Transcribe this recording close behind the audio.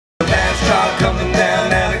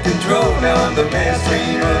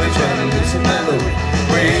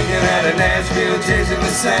chasing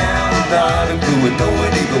the sound. Not a clue and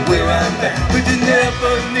knowing even where I'm at, but you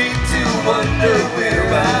never need to wonder where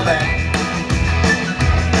I'm at.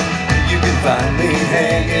 You can find me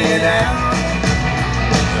hanging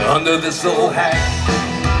out under this old hat.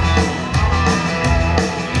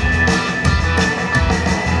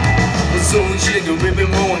 Soul shaking, ribbon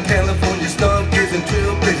rolling, California stargazing,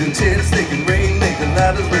 trailblazing, chairs taking, rain making,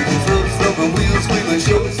 ladders raising, slopes slumping, wheels squealing,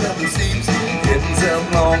 shows stopping, seams heading south,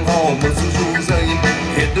 long haul, muscles rolls saying,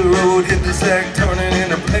 hit the road, hit the sack, turning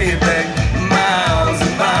in a payback, miles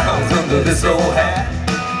and miles under this old hat.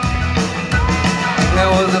 There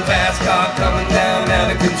was a fast car coming down out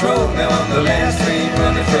of control. Now I'm the last train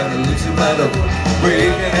running, trying to loosen my load.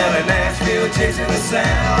 Breaking out of Nashville, chasing the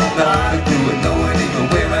sound. Not a clue and knowing even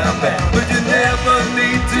where I'm at, but you never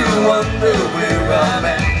need to wonder where I'm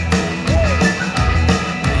at.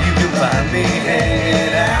 You can find me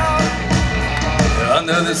hanging out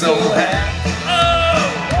under this old hat.